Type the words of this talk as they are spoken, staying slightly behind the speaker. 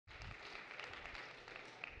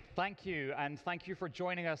Thank you, and thank you for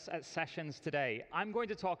joining us at Sessions today. I'm going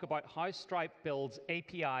to talk about how Stripe builds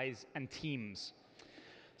APIs and teams.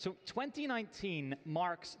 So 2019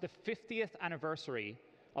 marks the 50th anniversary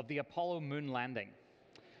of the Apollo moon landing.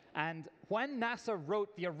 And when NASA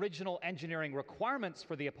wrote the original engineering requirements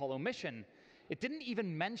for the Apollo mission, it didn't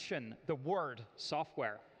even mention the word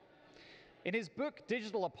software. In his book,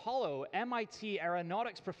 Digital Apollo, MIT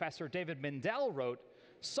aeronautics professor David Mindell wrote,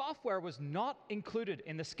 software was not included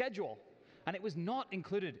in the schedule, and it was not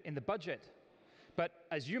included in the budget. But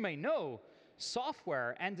as you may know,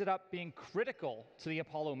 software ended up being critical to the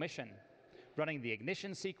Apollo mission, running the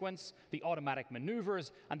ignition sequence, the automatic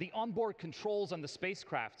maneuvers, and the onboard controls on the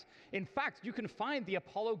spacecraft. In fact, you can find the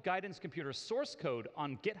Apollo guidance computer source code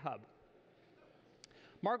on GitHub.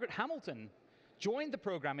 Margaret Hamilton joined the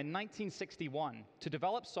program in 1961 to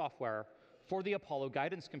develop software for the Apollo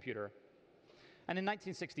guidance computer. And in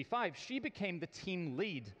 1965, she became the team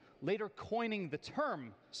lead, later coining the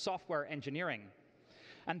term software engineering.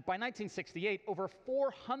 And by 1968, over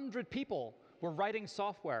 400 people were writing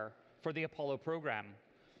software for the Apollo program.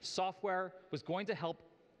 Software was going to help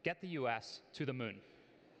get the US to the moon.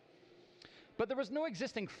 But there was no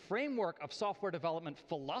existing framework of software development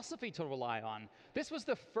philosophy to rely on. This was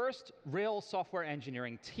the first real software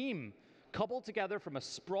engineering team, cobbled together from a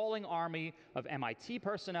sprawling army of MIT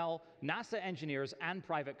personnel, NASA engineers, and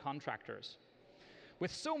private contractors.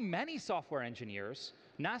 With so many software engineers,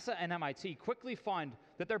 NASA and MIT quickly found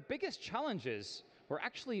that their biggest challenges were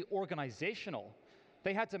actually organizational.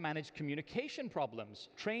 They had to manage communication problems,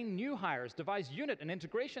 train new hires, devise unit and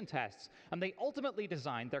integration tests, and they ultimately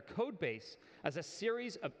designed their code base as a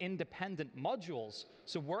series of independent modules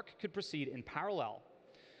so work could proceed in parallel.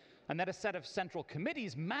 And that a set of central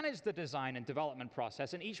committees managed the design and development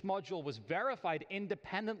process, and each module was verified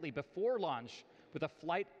independently before launch with a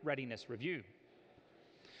flight readiness review.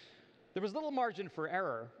 There was little margin for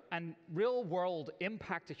error and real-world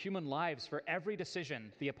impact to human lives for every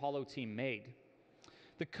decision the Apollo team made.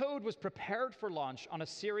 The code was prepared for launch on a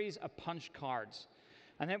series of punch cards,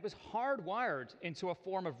 and it was hardwired into a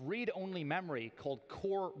form of read-only memory called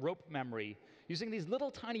core rope memory, using these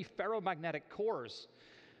little tiny ferromagnetic cores.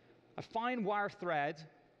 A fine wire thread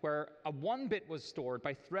where a 1-bit was stored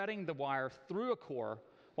by threading the wire through a core,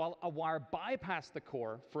 while a wire bypassed the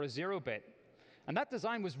core for a 0-bit. And that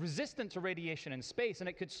design was resistant to radiation in space, and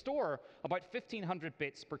it could store about 1,500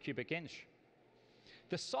 bits per cubic inch.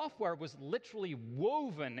 The software was literally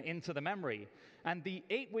woven into the memory, and the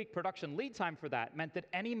 8-week production lead time for that meant that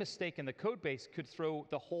any mistake in the code base could throw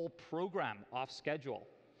the whole program off schedule.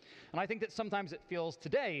 And I think that sometimes it feels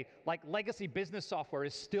today like legacy business software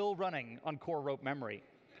is still running on core rope memory.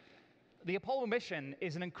 The Apollo mission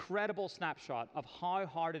is an incredible snapshot of how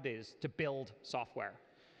hard it is to build software.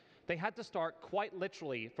 They had to start quite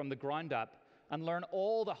literally from the ground up and learn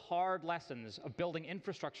all the hard lessons of building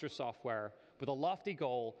infrastructure software with a lofty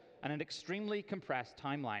goal and an extremely compressed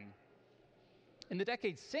timeline. In the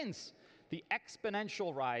decades since, the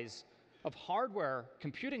exponential rise of hardware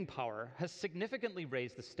computing power has significantly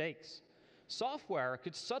raised the stakes. Software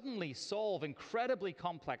could suddenly solve incredibly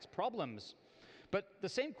complex problems, but the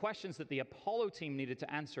same questions that the Apollo team needed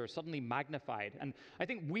to answer suddenly magnified, and I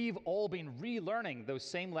think we've all been relearning those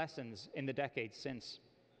same lessons in the decades since.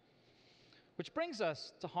 Which brings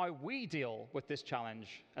us to how we deal with this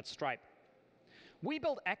challenge at Stripe. We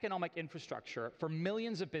build economic infrastructure for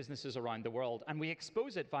millions of businesses around the world, and we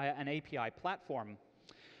expose it via an API platform.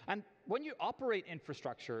 And when you operate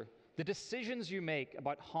infrastructure, the decisions you make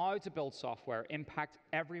about how to build software impact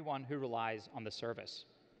everyone who relies on the service.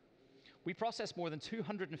 We process more than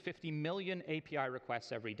 250 million API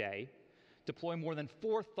requests every day, deploy more than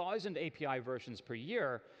 4,000 API versions per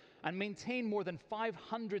year, and maintain more than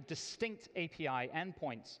 500 distinct API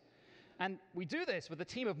endpoints. And we do this with a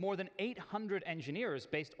team of more than 800 engineers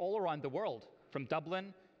based all around the world, from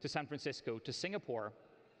Dublin to San Francisco to Singapore.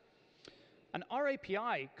 And our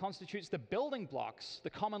API constitutes the building blocks, the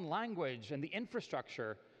common language, and the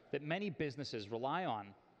infrastructure that many businesses rely on.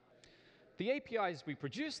 The APIs we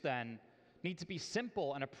produce, then, need to be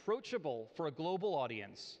simple and approachable for a global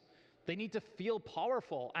audience. They need to feel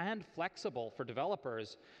powerful and flexible for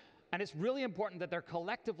developers. And it's really important that they're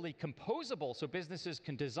collectively composable so businesses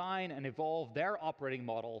can design and evolve their operating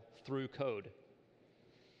model through code.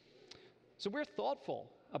 So we're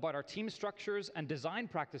thoughtful about our team structures and design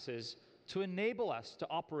practices to enable us to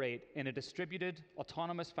operate in a distributed,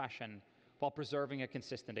 autonomous fashion while preserving a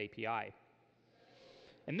consistent API.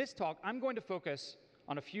 In this talk, I'm going to focus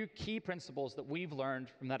on a few key principles that we've learned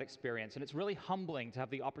from that experience, and it's really humbling to have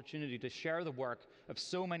the opportunity to share the work of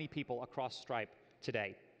so many people across Stripe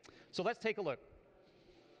today. So let's take a look.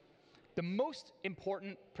 The most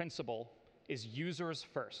important principle is users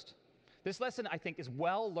first. This lesson, I think, is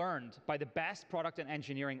well learned by the best product and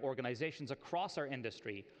engineering organizations across our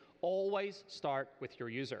industry. Always start with your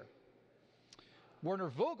user. Werner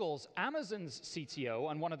Vogels, Amazon's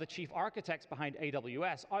CTO and one of the chief architects behind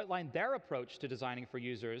AWS, outlined their approach to designing for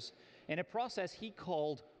users in a process he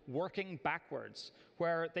called working backwards,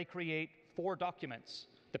 where they create 4 documents: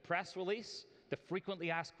 the press release, the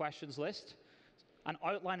frequently asked questions list, an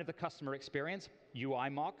outline of the customer experience, UI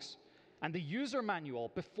mocks, and the user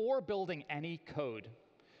manual before building any code.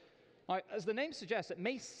 Now, as the name suggests, it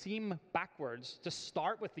may seem backwards to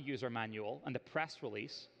start with the user manual and the press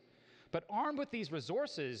release, but armed with these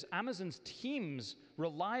resources, Amazon's teams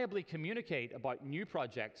reliably communicate about new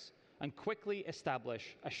projects and quickly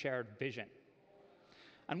establish a shared vision.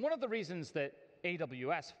 And one of the reasons that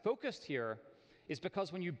AWS focused here is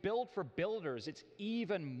because when you build for builders, it's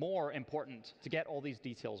even more important to get all these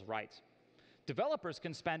details right. Developers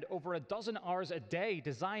can spend over a dozen hours a day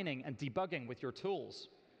designing and debugging with your tools.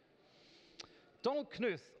 Donald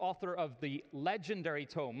Knuth, author of the legendary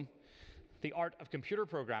tome, The Art of Computer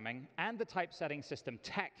Programming, and the typesetting system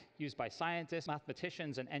Tech, used by scientists,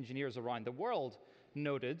 mathematicians, and engineers around the world,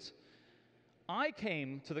 noted, "I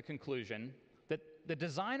came to the conclusion that the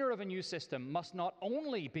designer of a new system must not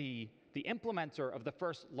only be the implementer of the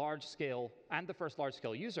first large-scale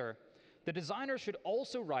user, the designer should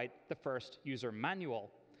also write the first user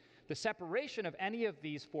manual. The separation of any of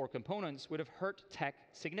these 4 components would have hurt tech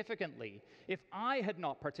significantly. If I had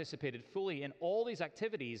not participated fully in all these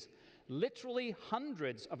activities, literally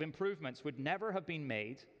hundreds of improvements would never have been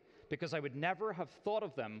made because I would never have thought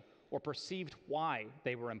of them or perceived why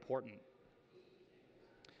they were important."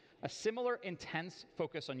 A similar intense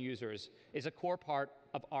focus on users is a core part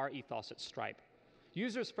of our ethos at Stripe.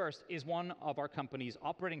 Users first is one of our company's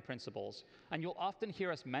operating principles, and you'll often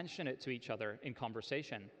hear us mention it to each other in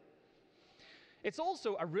conversation. It's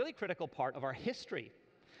also a really critical part of our history.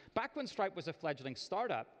 Back when Stripe was a fledgling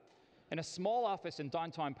startup, in a small office in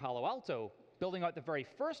downtown Palo Alto, building out the very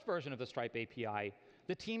first version of the Stripe API,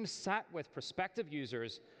 the team sat with prospective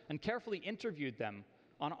users and carefully interviewed them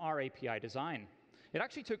on our API design. It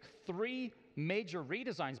actually took 3 major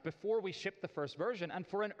redesigns before we shipped the first version, and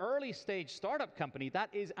for an early-stage startup company,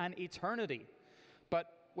 that is an eternity.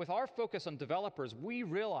 But with our focus on developers, we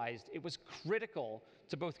realized it was critical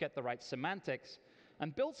to both get the right semantics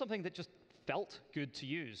and build something that just felt good to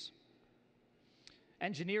use.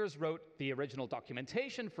 Engineers wrote the original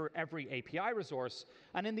documentation for every API resource,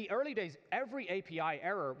 and in the early days, every API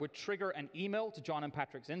error would trigger an email to John and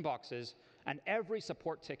Patrick's inboxes, and every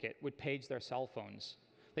support ticket would page their cell phones.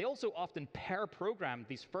 They also often pair-programmed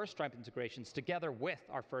these first Stripe integrations together with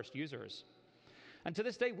our first users. And to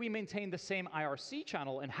this day, we maintain the same IRC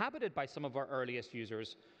channel inhabited by some of our earliest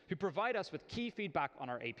users who provide us with key feedback on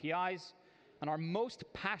our APIs, and our most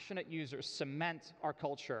passionate users cement our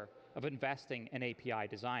culture of investing in API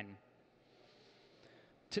design.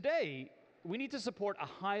 Today, we need to support a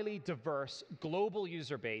highly diverse global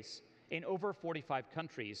user base in over 45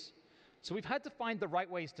 countries. So we've had to find the right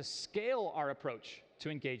ways to scale our approach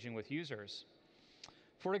to engaging with users.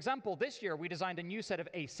 For example, this year we designed a new set of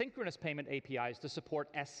asynchronous payment APIs to support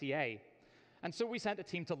SCA. And so we sent a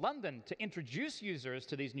team to London to introduce users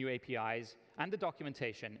to these new APIs and the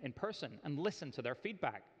documentation in person and listen to their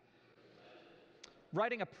feedback.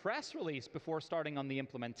 Writing a press release before starting on the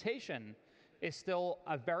implementation is still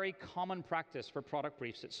a very common practice for product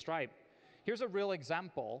briefs at Stripe. Here's a real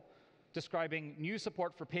example describing new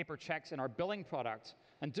support for paper checks in our billing product.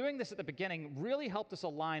 And doing this at the beginning really helped us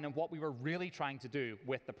align on what we were really trying to do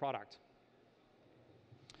with the product.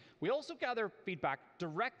 We also gather feedback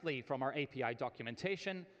directly from our API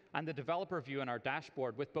documentation and the developer view in our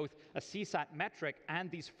dashboard with both a CSAT metric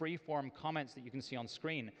and these free-form comments that you can see on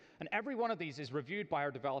screen. And every one of these is reviewed by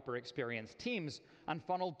our developer experience teams and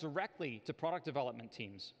funneled directly to product development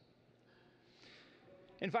teams.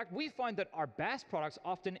 In fact, we find that our best products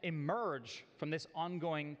often emerge from this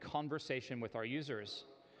ongoing conversation with our users.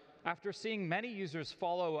 After seeing many users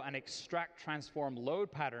follow an extract, transform,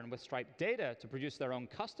 load pattern with Stripe data to produce their own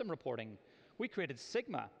custom reporting, we created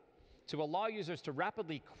Sigma to allow users to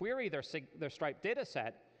rapidly query their Stripe data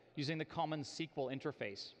set using the common SQL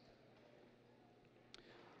interface.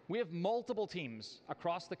 We have multiple teams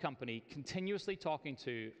across the company continuously talking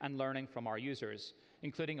to and learning from our users,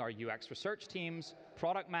 including our UX research teams,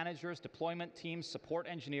 product managers, deployment teams, support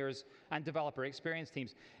engineers, and developer experience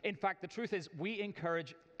teams. In fact, the truth is we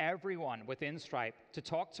encourage everyone within Stripe to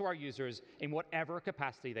talk to our users in whatever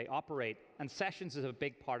capacity they operate, and sessions is a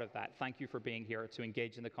big part of that. Thank you for being here to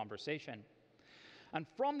engage in the conversation. And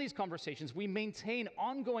from these conversations, we maintain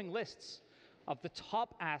ongoing lists of the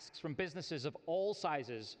top asks from businesses of all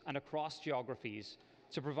sizes and across geographies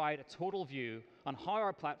to provide a total view on how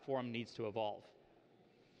our platform needs to evolve.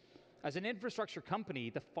 As an infrastructure company,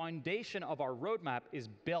 the foundation of our roadmap is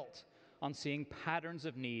built on seeing patterns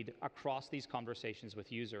of need across these conversations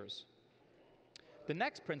with users. The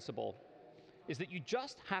next principle is that you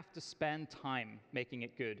just have to spend time making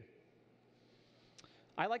it good.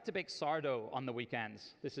 I like to bake sourdough on the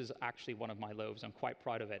weekends. This is actually one of my loaves. I'm quite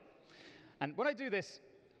proud of it. And when I do this,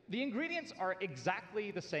 the ingredients are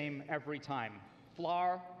exactly the same every time: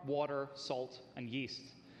 flour, water, salt, and yeast.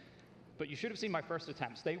 But you should have seen my first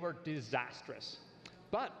attempts. They were disastrous.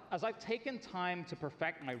 But as I've taken time to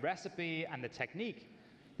perfect my recipe and the technique,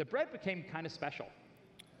 the bread became kind of special.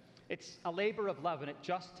 It's a labor of love, and it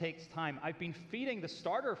just takes time. I've been feeding the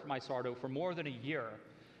starter for my sourdough for more than a year,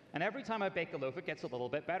 and every time I bake a loaf, it gets a little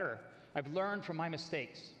bit better. I've learned from my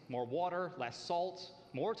mistakes: more water, less salt,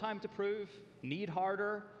 more time to prove, knead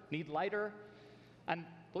harder, knead lighter. And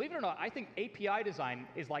believe it or not, I think API design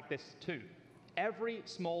is like this too. Every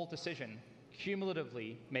small decision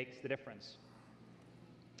cumulatively makes the difference.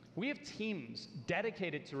 We have teams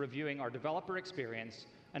dedicated to reviewing our developer experience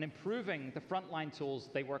and improving the frontline tools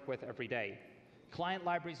they work with every day. Client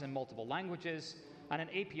libraries in multiple languages, and an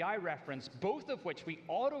API reference, both of which we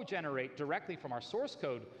auto-generate directly from our source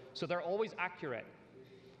code, so they're always accurate.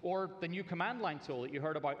 Or the new command line tool that you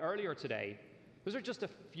heard about earlier today. Those are just a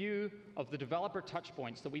few of the developer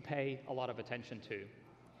touchpoints that we pay a lot of attention to.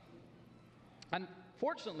 And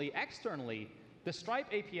fortunately, externally, the Stripe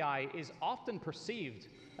API is often perceived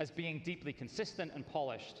as being deeply consistent and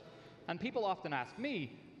polished. And people often ask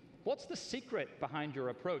me, what's the secret behind your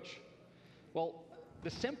approach? Well, the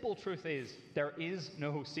simple truth is there is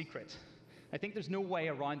no secret. I think there's no way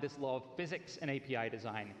around this law of physics in API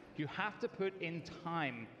design. You have to put in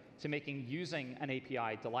time to making using an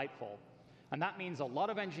API delightful. And that means a lot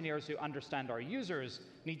of engineers who understand our users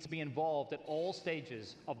need to be involved at all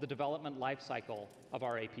stages of the development lifecycle of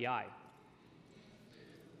our API.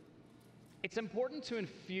 It's important to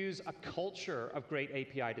infuse a culture of great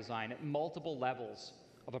API design at multiple levels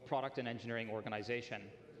of a product and engineering organization.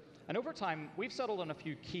 And over time, we've settled on a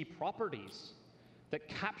few key properties that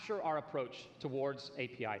capture our approach towards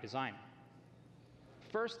API design.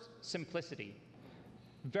 First, simplicity.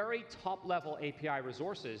 Very top-level API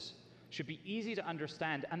resources should be easy to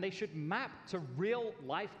understand, and they should map to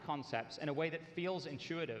real-life concepts in a way that feels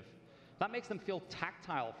intuitive. That makes them feel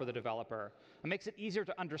tactile for the developer and makes it easier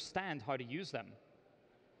to understand how to use them.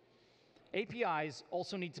 APIs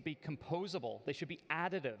also need to be composable. They should be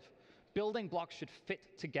additive. Building blocks should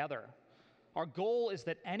fit together. Our goal is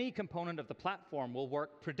that any component of the platform will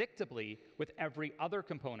work predictably with every other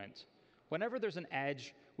component. Whenever there's an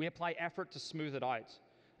edge, we apply effort to smooth it out.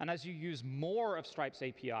 And as you use more of Stripe's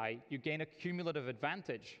API, you gain a cumulative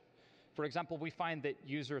advantage. For example, we find that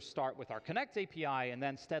users start with our Connect API and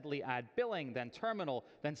then steadily add billing, then terminal,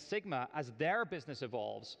 then Sigma as their business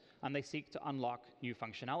evolves and they seek to unlock new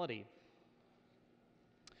functionality.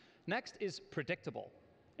 Next is predictable.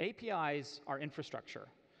 APIs are infrastructure.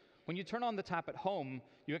 When you turn on the tap at home,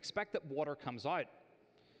 you expect that water comes out.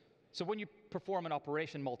 So when you perform an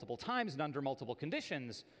operation multiple times and under multiple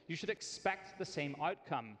conditions, you should expect the same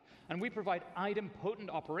outcome. And we provide idempotent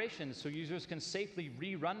operations so users can safely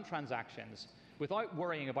rerun transactions without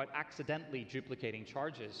worrying about accidentally duplicating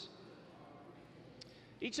charges.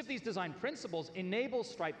 Each of these design principles enables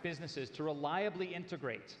Stripe businesses to reliably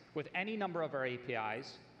integrate with any number of our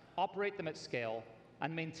APIs, operate them at scale,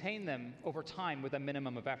 and maintain them over time with a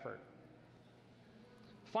minimum of effort.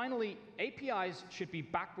 Finally, APIs should be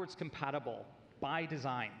backwards compatible by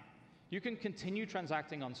design. You can continue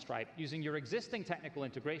transacting on Stripe using your existing technical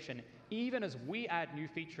integration even as we add new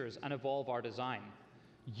features and evolve our design.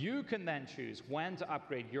 You can then choose when to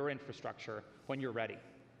upgrade your infrastructure when you're ready.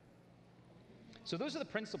 So those are the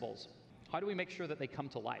principles. How do we make sure that they come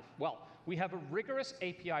to life? Well, we have a rigorous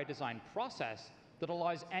API design process that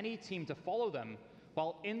allows any team to follow them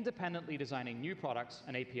while independently designing new products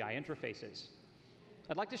and API interfaces.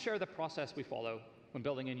 I'd like to share the process we follow when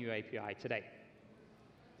building a new API today.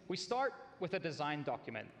 We start with a design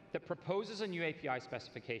document that proposes a new API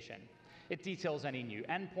specification. It details any new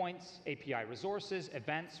endpoints, API resources,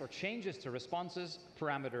 events, or changes to responses,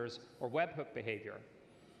 parameters, or webhook behavior.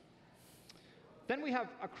 Then we have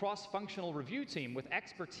a cross-functional review team with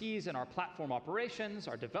expertise in our platform operations,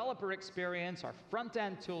 our developer experience, our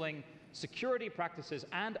front-end tooling, security practices,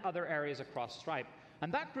 and other areas across Stripe.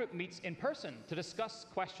 And that group meets in person to discuss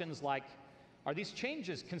questions like, are these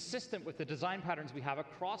changes consistent with the design patterns we have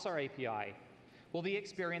across our API? Will the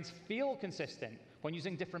experience feel consistent when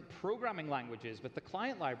using different programming languages with the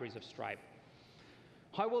client libraries of Stripe?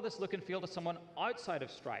 How will this look and feel to someone outside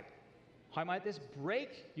of Stripe? How might this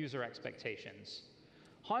break user expectations?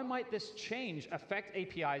 How might this change affect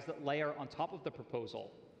APIs that layer on top of the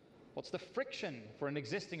proposal? What's the friction for an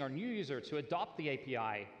existing or new user to adopt the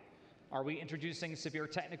API? Are we introducing severe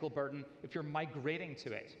technical burden if you're migrating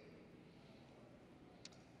to it?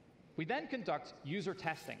 We then conduct user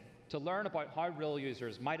testing to learn about how real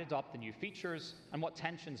users might adopt the new features and what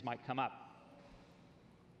tensions might come up.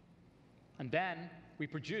 And then we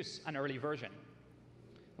produce an early version.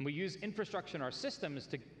 And we use infrastructure in our systems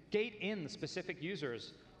to gate in specific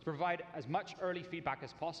users to provide as much early feedback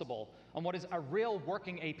as possible on what is a real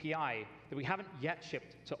working API that we haven't yet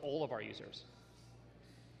shipped to all of our users.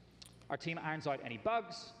 Our team irons out any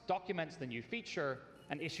bugs, documents the new feature,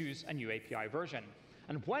 and issues a new API version.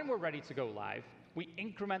 And when we're ready to go live, we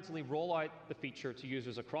incrementally roll out the feature to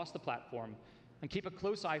users across the platform and keep a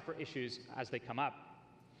close eye for issues as they come up.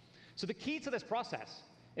 So the key to this process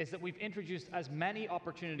is that we've introduced as many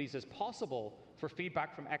opportunities as possible for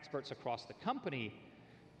feedback from experts across the company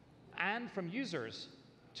and from users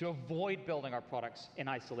to avoid building our products in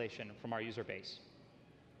isolation from our user base.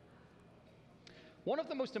 One of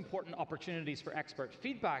the most important opportunities for expert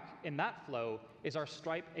feedback in that flow is our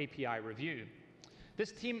Stripe API review.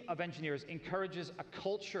 This team of engineers encourages a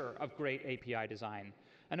culture of great API design.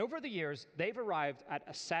 And over the years, they've arrived at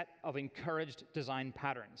a set of encouraged design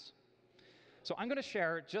patterns. So I'm going to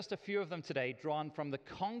share just a few of them today, drawn from the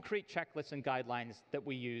concrete checklists and guidelines that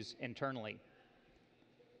we use internally.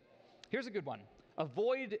 Here's a good one.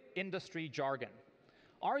 Avoid industry jargon.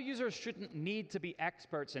 Our users shouldn't need to be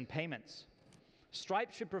experts in payments.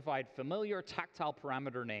 Stripe should provide familiar tactile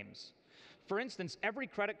parameter names. For instance, every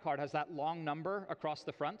credit card has that long number across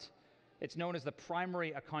the front. It's known as the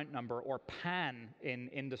primary account number, or PAN in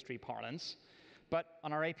industry parlance. But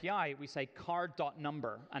on our API, we say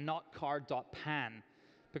card.number and not card.pan,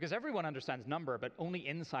 because everyone understands number, but only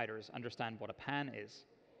insiders understand what a PAN is.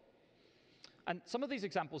 And some of these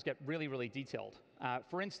examples get really, really detailed.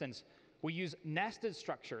 For instance, we use nested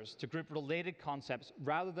structures to group related concepts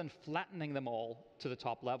rather than flattening them all to the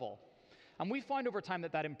top level. And we find over time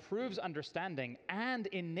that that improves understanding and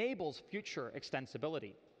enables future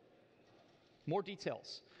extensibility. More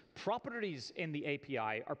details. Properties in the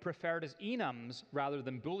API are preferred as enums rather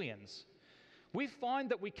than booleans. We find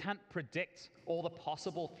that we can't predict all the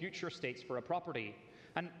possible future states for a property.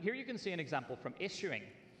 And here you can see an example from issuing.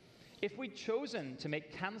 If we'd chosen to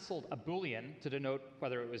make cancelled a boolean to denote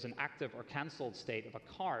whether it was an active or cancelled state of a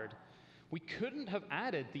card, we couldn't have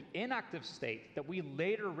added the inactive state that we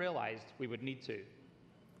later realized we would need to.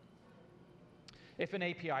 If an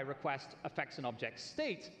API request affects an object's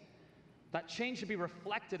state, that change should be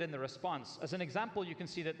reflected in the response. As an example, you can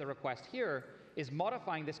see that the request here is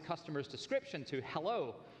modifying this customer's description to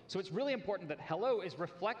hello. So it's really important that hello is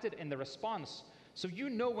reflected in the response, so you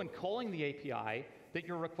know when calling the API that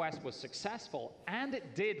your request was successful and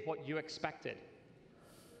it did what you expected.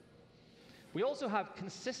 We also have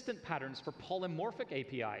consistent patterns for polymorphic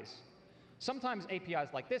APIs. Sometimes APIs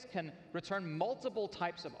like this can return multiple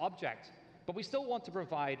types of object, but we still want to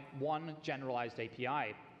provide one generalized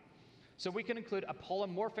API. So we can include a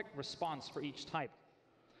polymorphic response for each type.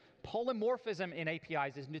 Polymorphism in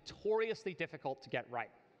APIs is notoriously difficult to get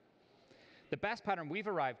right. The best pattern we've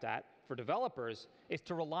arrived at for developers is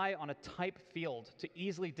to rely on a type field to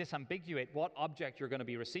easily disambiguate what object you're going to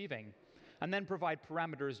be receiving, and then provide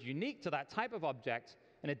parameters unique to that type of object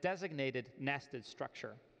in a designated nested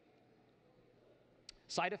structure.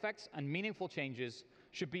 Side effects and meaningful changes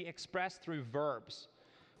should be expressed through verbs.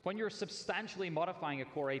 When you're substantially modifying a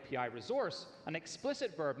core API resource, an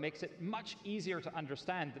explicit verb makes it much easier to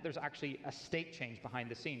understand that there's actually a state change behind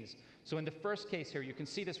the scenes. So in the first case here, you can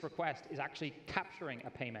see this request is actually capturing a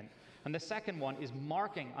payment. And the second one is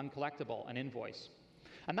marking uncollectible an invoice.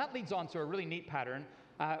 And that leads on to a really neat pattern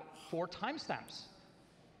for timestamps.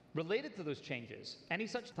 Related to those changes, any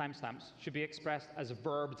such timestamps should be expressed as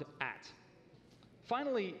verbed at.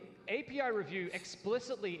 Finally, API review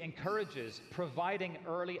explicitly encourages providing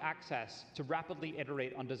early access to rapidly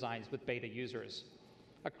iterate on designs with beta users.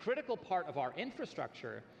 A critical part of our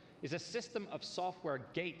infrastructure is a system of software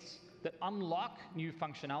gates that unlock new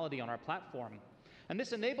functionality on our platform. And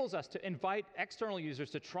this enables us to invite external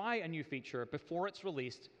users to try a new feature before it's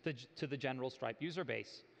released to the general Stripe user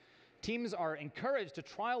base. Teams are encouraged to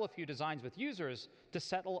trial a few designs with users to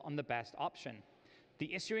settle on the best option.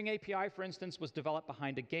 The issuing API, for instance, was developed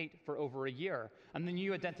behind a gate for over a year, and the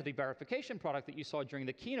new identity verification product that you saw during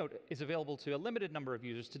the keynote is available to a limited number of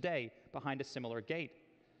users today behind a similar gate.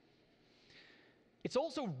 It's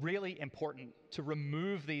also really important to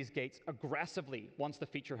remove these gates aggressively once the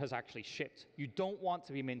feature has actually shipped. You don't want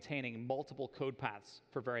to be maintaining multiple code paths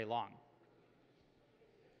for very long.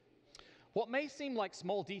 What may seem like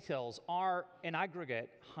small details are, in aggregate,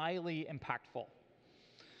 highly impactful.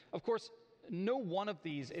 Of course, no one of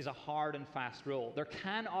these is a hard and fast rule. There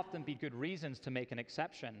can often be good reasons to make an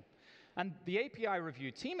exception. And the API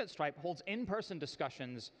review team at Stripe holds in-person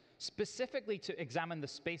discussions specifically to examine the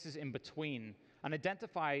spaces in between and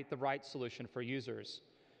identify the right solution for users.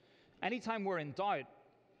 Anytime we're in doubt,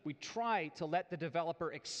 we try to let the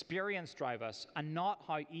developer experience drive us and not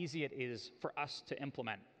how easy it is for us to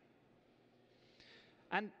implement.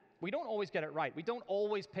 And we don't always get it right. We don't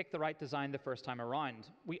always pick the right design the first time around.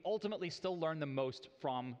 We ultimately still learn the most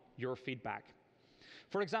from your feedback.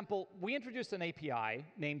 For example, we introduced an API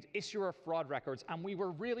named Issuer Fraud Records, and we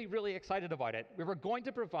were really, really excited about it. We were going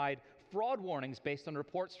to provide fraud warnings based on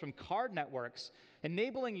reports from card networks,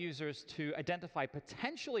 enabling users to identify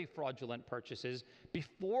potentially fraudulent purchases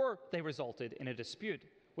before they resulted in a dispute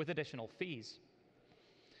with additional fees.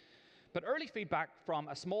 But early feedback from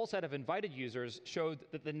a small set of invited users showed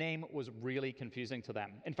that the name was really confusing to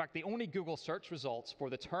them. In fact, the only Google search results for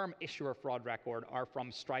the term issuer fraud record are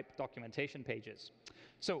from Stripe documentation pages.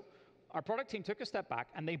 So our product team took a step back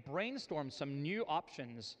and they brainstormed some new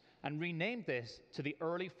options and renamed this to the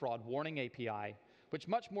Early Fraud Warning API, which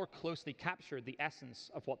much more closely captured the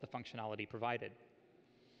essence of what the functionality provided.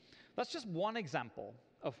 That's just one example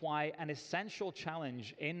of why an essential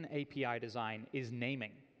challenge in API design is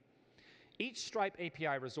naming. Each Stripe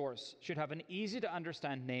API resource should have an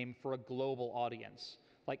easy-to-understand name for a global audience,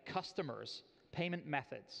 like customers, payment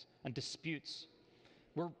methods, and disputes.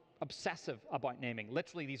 We're obsessive about naming.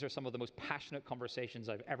 Literally, these are some of the most passionate conversations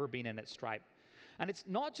I've ever been in at Stripe. And it's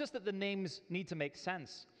not just that the names need to make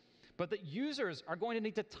sense, but that users are going to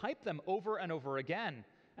need to type them over and over again.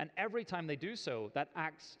 And every time they do so, that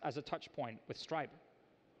acts as a touch point with Stripe.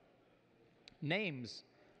 Names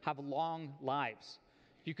have long lives.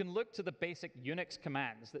 You can look to the basic Unix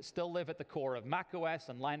commands that still live at the core of macOS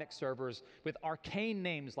and Linux servers with arcane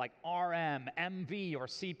names like RM, MV, or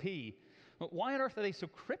CP. But why on earth are they so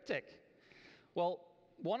cryptic? Well,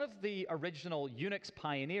 one of the original Unix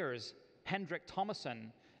pioneers, Hendrik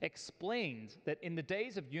Thomasson, explained that in the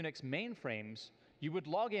days of Unix mainframes, you would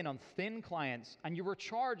log in on thin clients and you were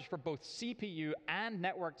charged for both CPU and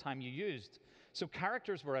network time you used. So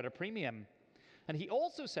characters were at a premium. And he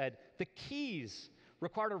also said the keys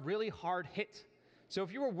required a really hard hit. So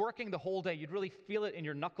if you were working the whole day, you'd really feel it in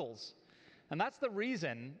your knuckles. And that's the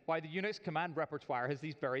reason why the Unix command repertoire has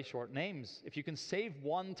these very short names. If you can save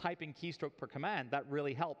one typing keystroke per command, that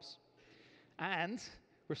really helps. And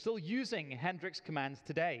we're still using Hendrik's commands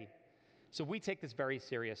today. So we take this very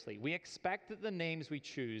seriously. We expect that the names we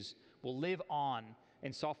choose will live on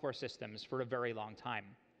in software systems for a very long time.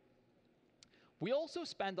 We also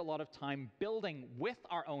spend a lot of time building with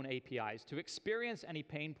our own APIs to experience any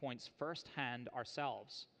pain points firsthand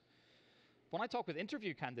ourselves. When I talk with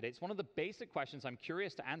interview candidates, one of the basic questions I'm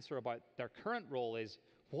curious to answer about their current role is,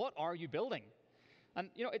 what are you building? And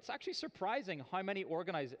it's actually surprising how many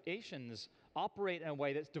organizations operate in a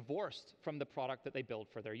way that's divorced from the product that they build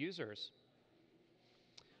for their users.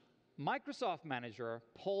 Microsoft manager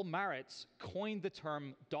Paul Maritz coined the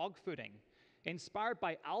term dogfooding, inspired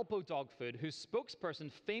by Alpo Dog Food, whose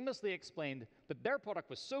spokesperson famously explained that their product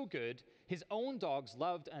was so good, his own dogs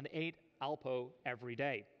loved and ate Alpo every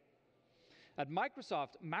day. At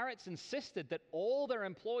Microsoft, Maritz insisted that all their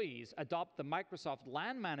employees adopt the Microsoft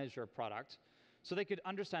LAN Manager product so they could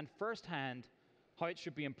understand firsthand how it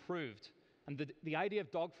should be improved. And the idea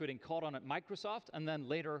of dogfooding caught on at Microsoft and then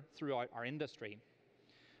later throughout our industry.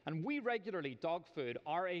 And we regularly dogfood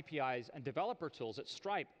our APIs and developer tools at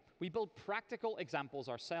Stripe. We build practical examples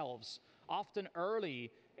ourselves, often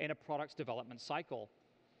early in a product's development cycle.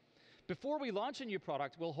 Before we launch a new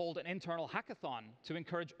product, we'll hold an internal hackathon to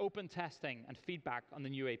encourage open testing and feedback on the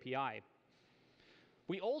new API.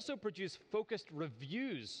 We also produce focused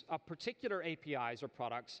reviews of particular APIs or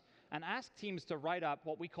products and ask teams to write up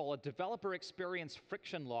what we call a developer experience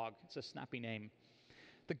friction log. It's a snappy name.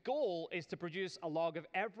 The goal is to produce a log of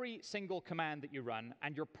every single command that you run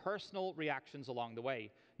and your personal reactions along the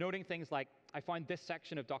way, noting things like, I find this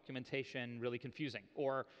section of documentation really confusing,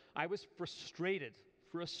 or I was frustrated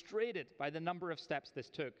by the number of steps this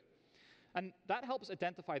took. And that helps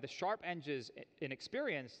identify the sharp edges in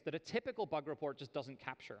experience that a typical bug report just doesn't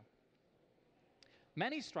capture.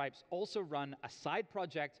 Many Stripes also run a side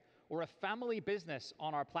project or a family business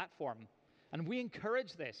on our platform, and we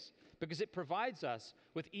encourage this because it provides us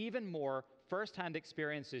with even more first-hand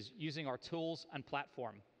experiences using our tools and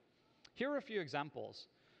platform. Here are a few examples.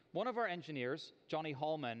 One of our engineers, Johnny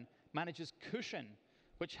Hallman, manages Cushion,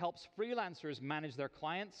 which helps freelancers manage their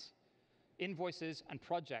clients, invoices, and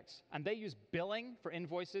projects. And they use billing for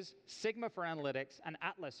invoices, Sigma for analytics, and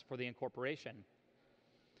Atlas for the incorporation.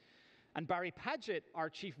 And Barry Padgett, our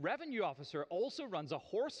chief revenue officer, also runs a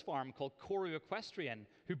horse farm called Koru Equestrian,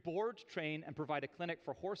 who board, train, and provide a clinic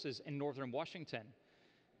for horses in northern Washington.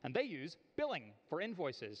 And they use billing for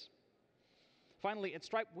invoices. Finally, at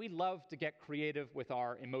Stripe, we love to get creative with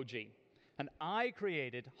our emoji. And I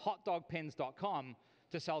created hotdogpins.com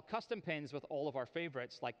to sell custom pins with all of our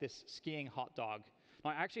favorites, like this skiing hot dog. Now,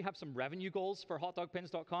 I actually have some revenue goals for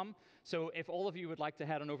hotdogpins.com, so if all of you would like to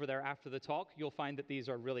head on over there after the talk, you'll find that these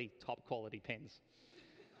are really top quality pins.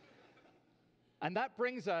 And that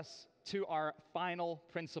brings us to our final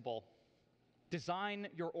principle: design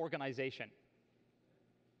your organization.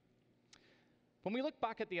 When we look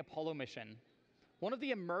back at the Apollo mission, one of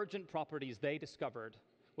the emergent properties they discovered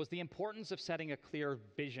was the importance of setting a clear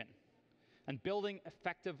vision and building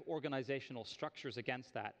effective organizational structures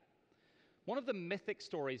against that. One of the mythic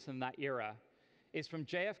stories from that era is from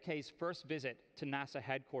JFK's first visit to NASA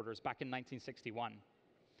headquarters back in 1961.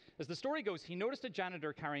 As the story goes, he noticed a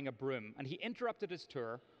janitor carrying a broom, and he interrupted his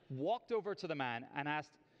tour, walked over to the man, and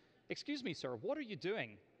asked, "Excuse me, sir, what are you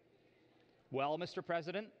doing?" "Well, Mr.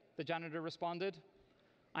 President," the janitor responded,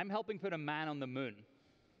 "I'm helping put a man on the moon."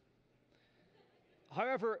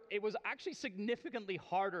 However, it was actually significantly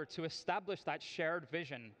harder to establish that shared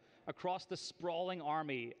vision across the sprawling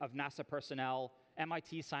army of NASA personnel,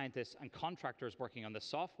 MIT scientists, and contractors working on the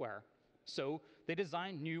software. So they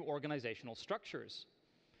designed new organizational structures.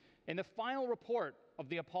 In the final report of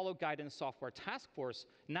the Apollo Guidance Software Task Force,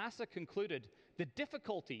 NASA concluded the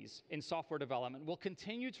difficulties in software development will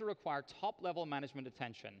continue to require top-level management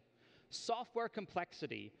attention. Software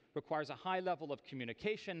complexity requires a high level of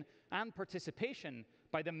communication and participation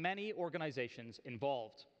by the many organizations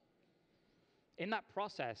involved. In that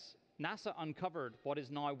process, NASA uncovered what is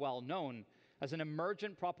now well known as an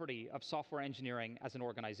emergent property of software engineering as an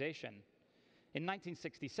organization. In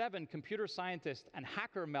 1967, computer scientist and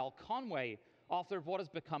hacker Mel Conway authored what has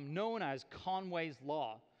become known as Conway's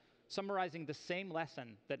Law, summarizing the same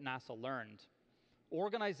lesson that NASA learned.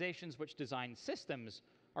 Organizations which design systems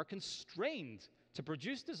are constrained to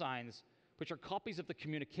produce designs which are copies of the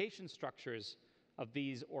communication structures of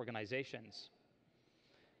these organizations.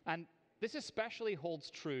 And this especially holds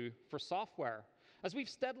true for software. As we've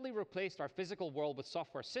steadily replaced our physical world with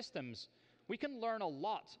software systems, we can learn a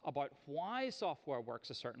lot about why software works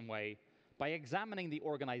a certain way by examining the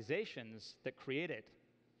organizations that create it.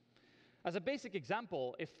 As a basic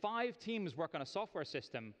example, if 5 teams work on a software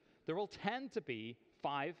system, there will tend to be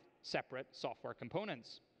 5 separate software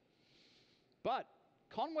components. But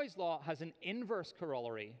Conway's Law has an inverse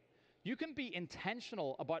corollary. You can be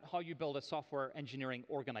intentional about how you build a software engineering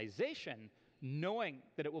organization, knowing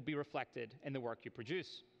that it will be reflected in the work you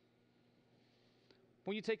produce.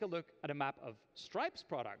 When you take a look at a map of Stripe's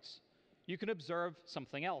products, you can observe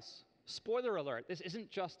something else. Spoiler alert, this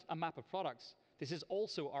isn't just a map of products. This is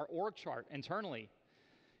also our org chart internally.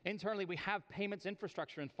 Internally, we have payments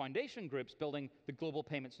infrastructure and foundation groups building the global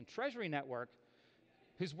payments and treasury network,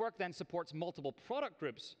 whose work then supports multiple product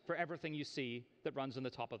groups for everything you see that runs on the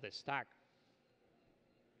top of this stack.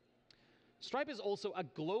 Stripe is also a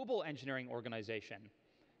global engineering organization.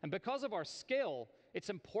 And because of our scale, it's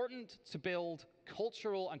important to build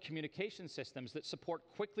cultural and communication systems that support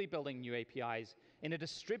quickly building new APIs in a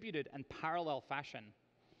distributed and parallel fashion.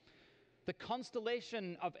 The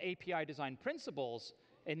constellation of API design principles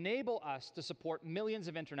enable us to support millions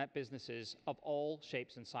of internet businesses of all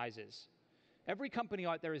shapes and sizes. Every company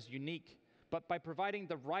out there is unique, but by providing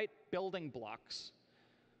the right building blocks,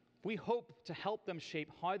 we hope to help them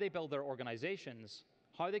shape how they build their organizations,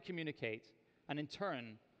 how they communicate, and in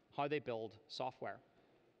turn, how they build software.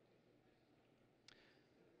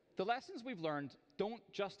 The lessons we've learned don't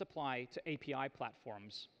just apply to API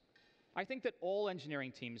platforms. I think that all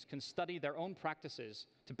engineering teams can study their own practices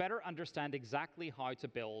to better understand exactly how to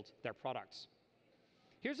build their products.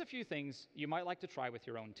 Here's a few things you might like to try with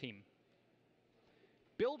your own team.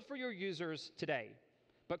 Build for your users today,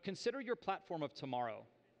 but consider your platform of tomorrow.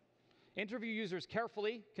 Interview users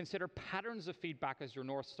carefully, consider patterns of feedback as your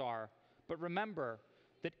North Star, but remember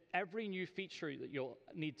that every new feature that you'll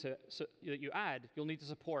need to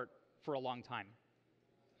support for a long time.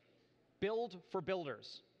 Build for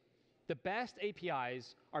builders. The best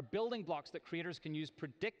APIs are building blocks that creators can use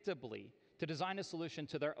predictably to design a solution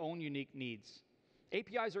to their own unique needs.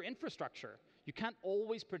 APIs are infrastructure. You can't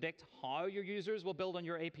always predict how your users will build on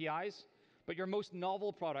your APIs, but your most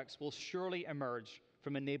novel products will surely emerge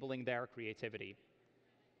from enabling their creativity.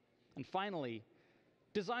 And finally,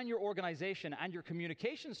 design your organization and your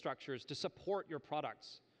communication structures to support your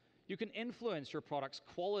products. You can influence your product's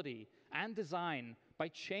quality and design by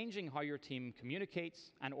changing how your team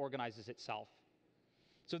communicates and organizes itself.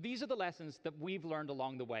 So these are the lessons that we've learned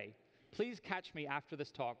along the way. Please catch me after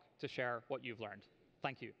this talk to share what you've learned.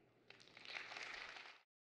 Thank you.